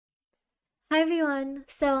Hi everyone!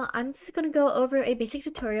 So I'm just going to go over a basic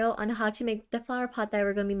tutorial on how to make the flower pot that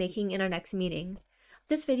we're going to be making in our next meeting.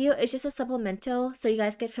 This video is just a supplemental so you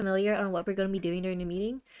guys get familiar on what we're going to be doing during the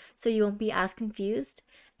meeting so you won't be as confused.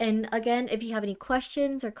 And again, if you have any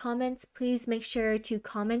questions or comments, please make sure to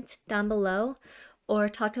comment down below or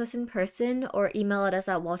talk to us in person or email at us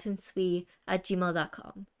at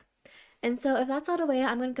waltonswee@gmail.com. And so if that's all the way,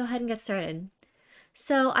 I'm going to go ahead and get started.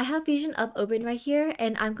 So I have Fusion Up open right here,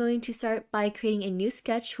 and I'm going to start by creating a new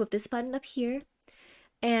sketch with this button up here.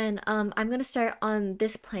 And I'm going to start on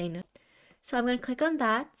this plane. So I'm going to click on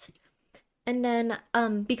that. And then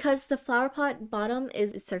because the flower pot bottom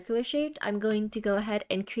is circular shaped, I'm going to go ahead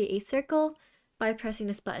and create a circle by pressing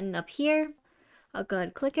this button up here. I'll go ahead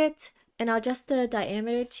and click it, and I'll adjust the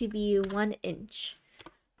diameter to be 1 inch.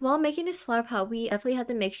 While making this flower pot, we definitely have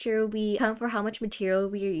to make sure we account for how much material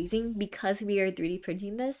we are using because we are 3D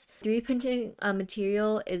printing this. 3D printing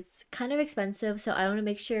material is kind of expensive, so I want to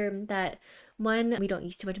make sure that one, we don't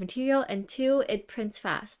use too much material, and two, it prints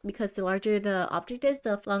fast because the larger the object is,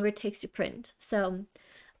 the longer it takes to print. So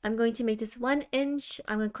I'm going to make this 1 inch.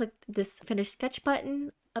 I'm going to click this finish sketch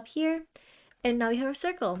button up here, and now we have a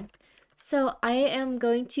circle. So I am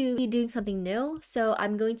going to be doing something new, so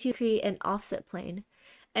I'm going to create an offset plane.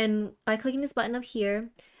 And by clicking this button up here,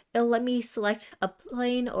 it'll let me select a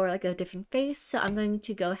plane or like a different face. So I'm going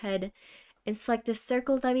to go ahead and select this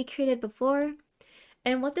circle that we created before.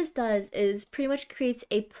 And what this does is pretty much creates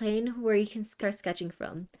a plane where you can start sketching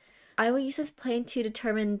from. I will use this plane to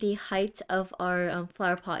determine the height of our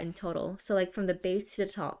flower pot in total. So like from the base to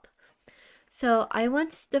the top. So I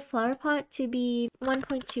want the flower pot to be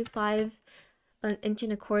 1.25 an inch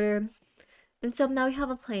and a quarter. And so now we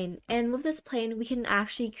have a plane, and with this plane we can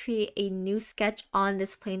actually create a new sketch on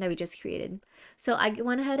this plane that we just created. So I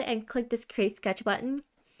went ahead and clicked this create sketch button,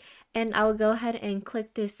 and I will go ahead and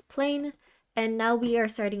click this plane, and now we are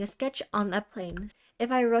starting a sketch on that plane.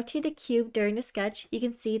 If I rotate the cube during the sketch, you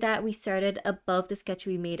can see that we started above the sketch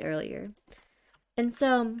we made earlier. And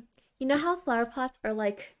so you know how flower pots are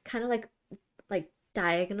like kind of like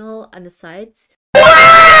diagonal on the sides?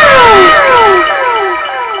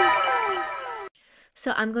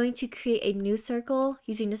 So I'm going to create a new circle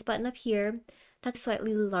using this button up here that's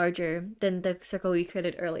slightly larger than the circle we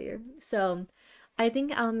created earlier. So I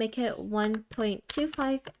think I'll make it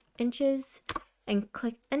 1.25 inches and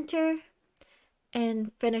click enter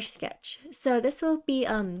and finish sketch. So this will be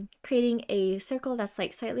creating a circle that's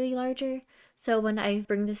like slightly larger. So when I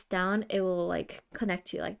bring this down, it will like connect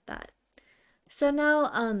to like that. So now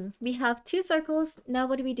we have two circles. Now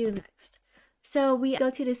what do we do next? So we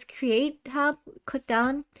go to this create tab, click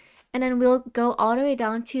down, and then we'll go all the way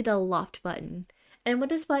down to the loft button. And what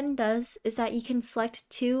this button does is that you can select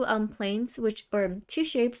two planes, or two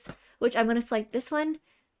shapes, which I'm going to select this one,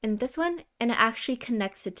 and it actually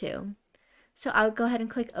connects the two. So I'll go ahead and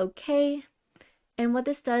click OK. And what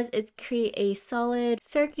this does is create a solid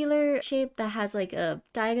circular shape that has like a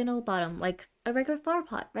diagonal bottom, like a regular flower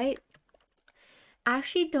pot, right? I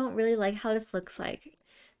actually don't really like how this looks like,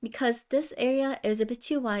 because this area is a bit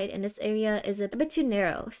too wide and this area is a bit too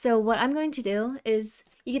narrow. So what I'm going to do is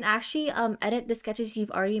you can actually edit the sketches you've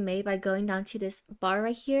already made by going down to this bar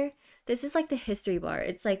right here. This is like the history bar.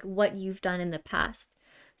 It's like what you've done in the past.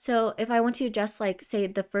 So if I want to adjust, like say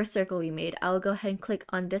the first circle we made, I'll go ahead and click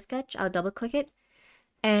on this sketch. I'll double click it,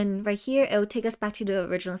 and right here it will take us back to the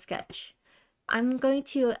original sketch. I'm going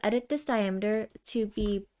to edit this diameter to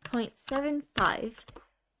be 0.75.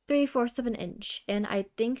 3/4 of an inch, and I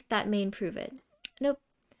think that may improve it. Nope.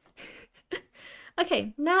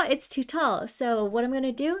 Okay, now it's too tall. So what I'm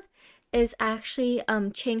gonna do is actually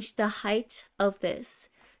change the height of this.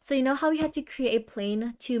 So you know how we had to create a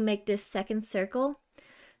plane to make this second circle?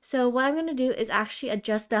 So what I'm gonna do is actually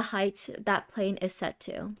adjust the height that plane is set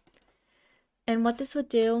to. And what this will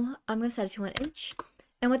do, I'm gonna set it to 1 inch.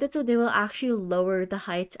 And what this will do will actually lower the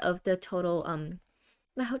height of the total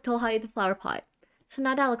height of the flower pot. So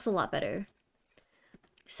now that looks a lot better.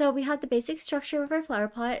 So we have the basic structure of our flower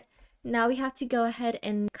pot. Now we have to go ahead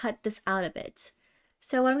and cut this out a bit.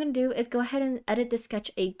 So what I'm going to do is go ahead and edit the sketch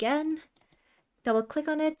again. Double click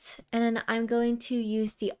on it, and then I'm going to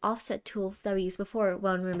use the offset tool that we used before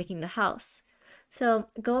when we were making the house. So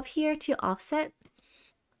go up here to offset,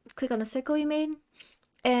 click on the circle we made,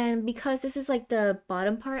 and because this is like the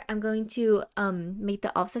bottom part, I'm going to make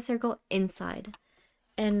the offset circle inside.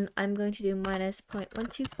 And I'm going to do minus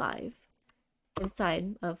 0.125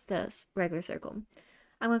 inside of this regular circle.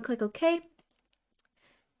 I'm going to click OK.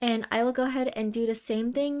 And I will go ahead and do the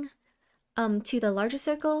same thing to the larger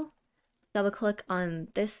circle. Double click on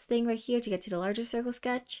this thing right here to get to the larger circle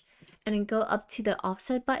sketch. And then go up to the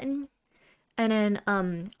offset button. and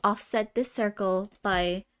then offset this circle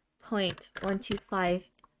by 0.125.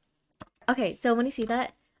 Okay, so when you see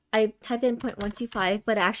that, I typed in 0.125,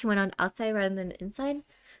 but it actually went on the outside rather than the inside.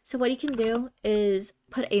 So what you can do is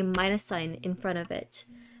put a minus sign in front of it,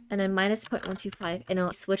 and then minus 0.125, and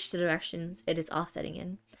it'll switch the directions it is offsetting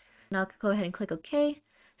in. Now I'll go ahead and click OK.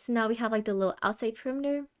 So now we have like the little outside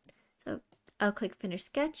perimeter. So I'll click Finish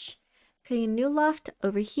Sketch, create a new loft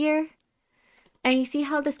over here. And you see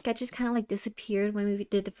how the sketches kind of like disappeared when we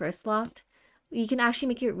did the first loft? You can actually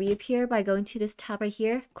make it reappear by going to this tab right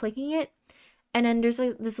here, clicking it. And then there's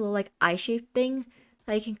like this little like eye-shaped thing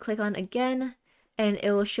that you can click on again, and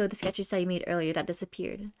it will show the sketches that you made earlier that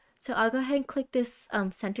disappeared. So I'll go ahead and click this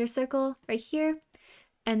center circle right here,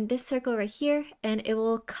 and this circle right here, and it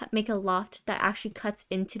will make a loft that actually cuts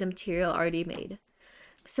into the material already made.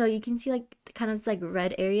 So you can see like kind of this like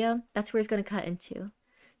red area, that's where it's going to cut into.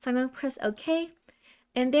 So I'm going to press OK,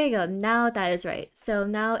 and there you go, now that is right. So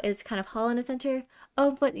now it's kind of hollow in the center.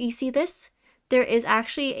 Oh, but you see this? There is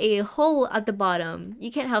actually a hole at the bottom. You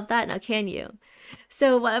can't help that now, can you?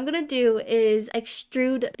 So what I'm going to do is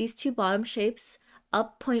extrude these two bottom shapes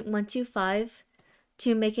up 0.125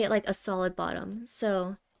 to make it like a solid bottom.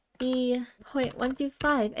 So E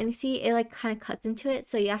 0.125, and you see it like kind of cuts into it.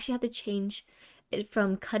 So you actually have to change it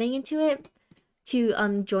from cutting into it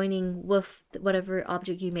to joining with whatever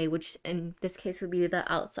object you made, which in this case would be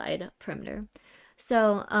the outside perimeter.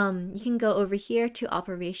 So you can go over here to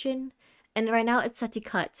operation, and right now it's set to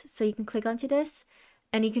cut. So you can click onto this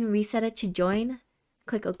and you can reset it to join,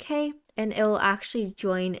 click OK, and it will actually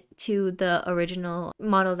join to the original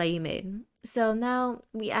model that you made. So now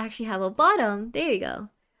we actually have a bottom. There you go.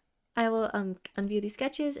 I will undo these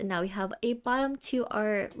sketches, and now we have a bottom to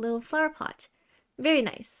our little flower pot. Very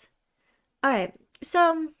nice. Alright,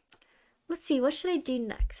 so let's see, what should I do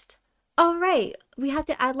next? Oh right, we have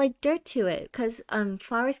to add like dirt to it because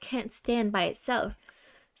flowers can't stand by itself.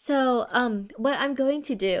 So what I'm going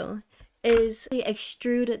to do is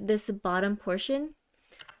extrude this bottom portion,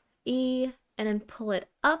 E, and then pull it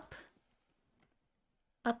up,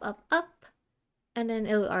 and then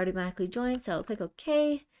it will automatically join. So I'll click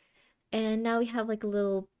OK, and now we have like a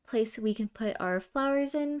little place we can put our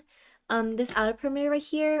flowers in. This outer perimeter right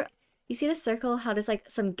here, you see the circle, how there's like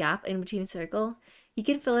some gap in between the circle? You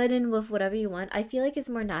can fill it in with whatever you want. I feel like it's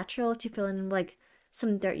more natural to fill in like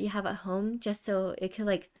some dirt you have at home, just so it could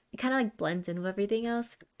like, it kind of like blends in with everything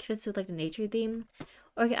else, fits with like the nature theme,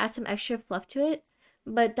 or you can add some extra fluff to it.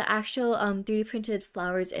 But the actual 3D printed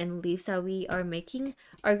flowers and leaves that we are making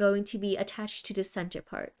are going to be attached to the center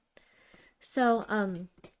part. So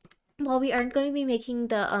while we aren't going to be making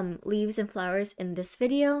the leaves and flowers in this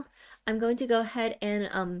video, I'm going to go ahead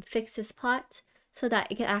and fix this pot so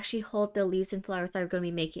that it can actually hold the leaves and flowers that we're going to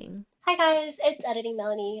be making. Hi guys, it's Editing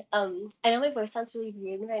Melanie. I know my voice sounds really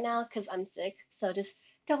weird right now because I'm sick, so just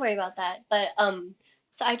don't worry about that. But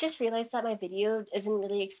so I just realized that my video isn't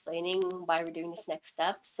really explaining why we're doing this next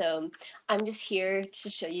step, so I'm just here to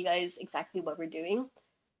show you guys exactly what we're doing.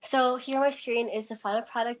 So here on my screen is the final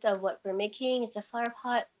product of what we're making. It's a flower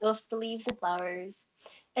pot with the leaves and flowers.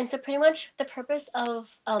 And so pretty much the purpose of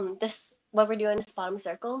what we're doing, this bottom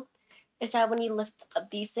circle, is that when you lift up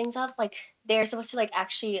these things up, like they're supposed to like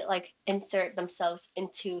actually like insert themselves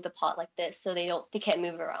into the pot like this, so they can't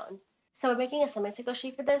move around. So we're making a semicircle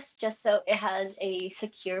shape for this, just so it has a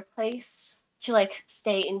secure place to like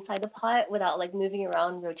stay inside the pot without like moving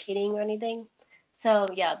around, rotating or anything. So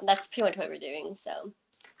yeah, that's pretty much what we're doing. So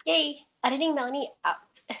yay, Editing Melanie out.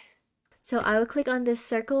 So I will click on this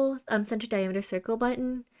circle, center diameter circle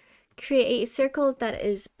button, create a circle that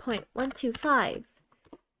is 0.125.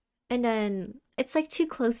 And then it's like too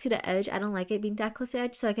close to the edge. I don't like it being that close to the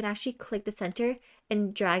edge, so I can actually click the center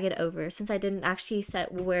and drag it over since I didn't actually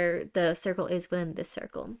set where the circle is within this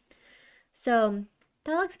circle. So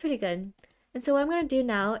that looks pretty good. And so what I'm going to do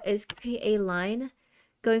now is create a line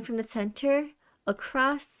going from the center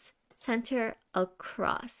across, center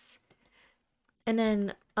across. And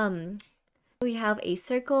then we have a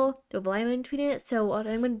circle with a line in between it. So what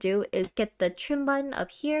I'm going to do is get the trim button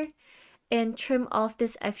up here and trim off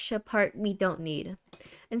this extra part we don't need.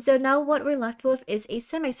 And so now what we're left with is a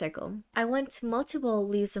semicircle. I want multiple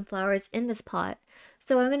leaves and flowers in this pot.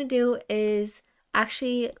 So what I'm going to do is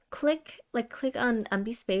actually click on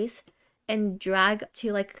empty space and drag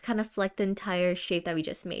to like kind of select the entire shape that we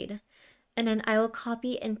just made. And then I will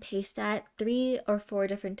copy and paste that 3 or 4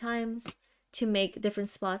 different times to make different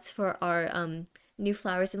spots for our new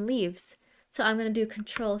flowers and leaves. So I'm going to do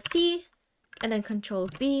Control C and then Control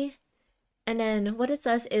V. And then what it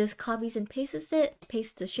does is copies and pastes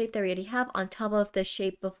the shape that we already have on top of the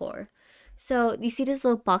shape before. So you see this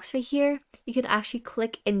little box right here? You can actually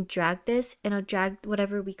click and drag this, and I'll drag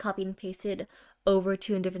whatever we copied and pasted over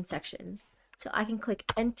to a different section. So I can click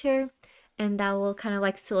enter, and that will kind of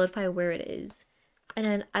like solidify where it is. And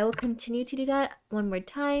then I will continue to do that one more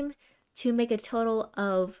time to make a total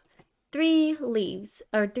of 3 leaves,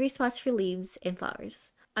 or 3 spots for leaves and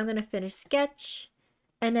flowers. I'm gonna finish sketch,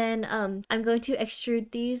 and then I'm going to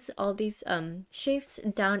extrude all these shapes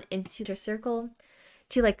down into the circle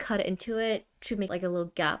to like cut into it to make like a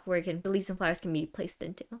little gap where the leaves and flowers can be placed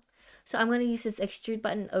into. So I'm going to use this extrude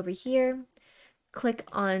button over here, click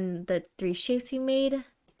on the 3 shapes we made,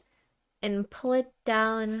 and pull it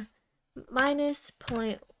down minus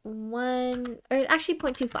 0.1, or actually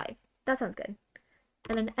 0.25. That sounds good.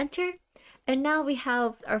 And then enter. And now we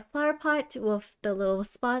have our flower pot with the little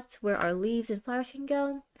spots where our leaves and flowers can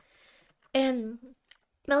go. And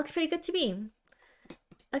that looks pretty good to me.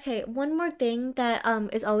 Okay, one more thing that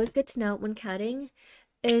is always good to know when cutting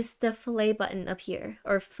is the fillet button up here,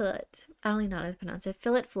 or fillet. I don't even know how to pronounce it.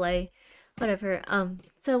 Fillet, whatever.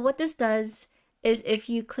 So what this does is if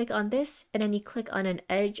you click on this and then you click on an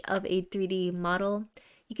edge of a 3D model,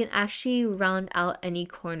 you can actually round out any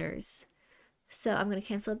corners. So I'm gonna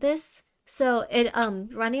cancel this. So it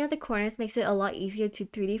rounding out the corners makes it a lot easier to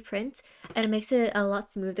 3D print, and it makes it a lot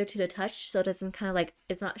smoother to the touch, so it doesn't kind of like,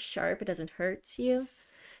 it's not sharp, it doesn't hurt you.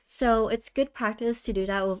 So it's good practice to do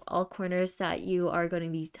that with all corners that you are going to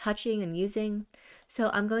be touching and using. So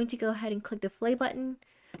I'm going to go ahead and click the fillet button,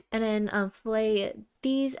 and then fillet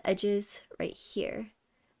these edges right here.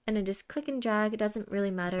 And then just click and drag. It doesn't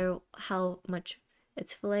really matter how much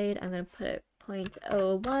it's filleted. I'm going to put it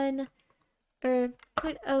 0.01 or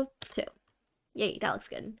 0.02. Yay, that looks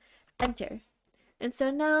good. Enter. And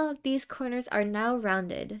so now these corners are now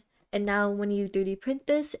rounded. And now when you 3D print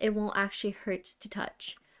this, it won't actually hurt to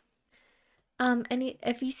touch. And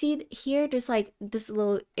if you see here, there's like this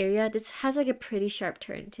little area. This has like a pretty sharp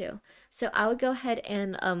turn too. So I would go ahead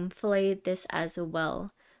and fillet this as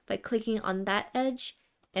well by clicking on that edge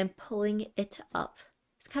and pulling it up.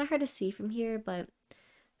 It's kind of hard to see from here, but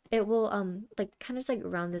it will like kind of just like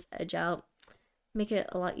round this edge out, make it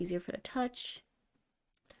a lot easier for the touch.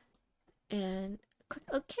 And click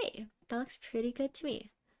OK. That looks pretty good to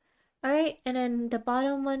me. Alright, and then the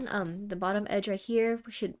bottom one, the bottom edge right here,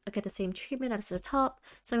 we should get the same treatment as the top.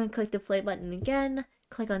 So I'm going to click the fillet button again,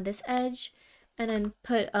 click on this edge, and then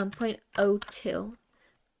put 0.02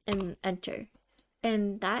 and enter.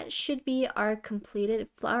 And that should be our completed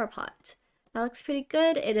flower pot. That looks pretty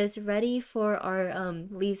good. It is ready for our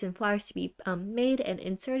leaves and flowers to be made and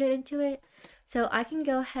inserted into it. So I can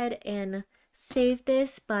go ahead and save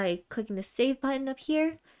this by clicking the save button up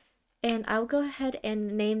here. And I'll go ahead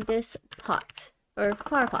and name this pot, or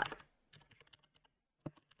flower pot.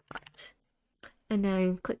 And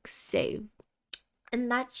then click save.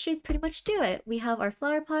 And that should pretty much do it. We have our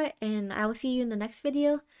flower pot, and I will see you in the next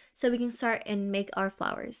video so we can start and make our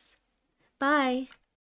flowers. Bye!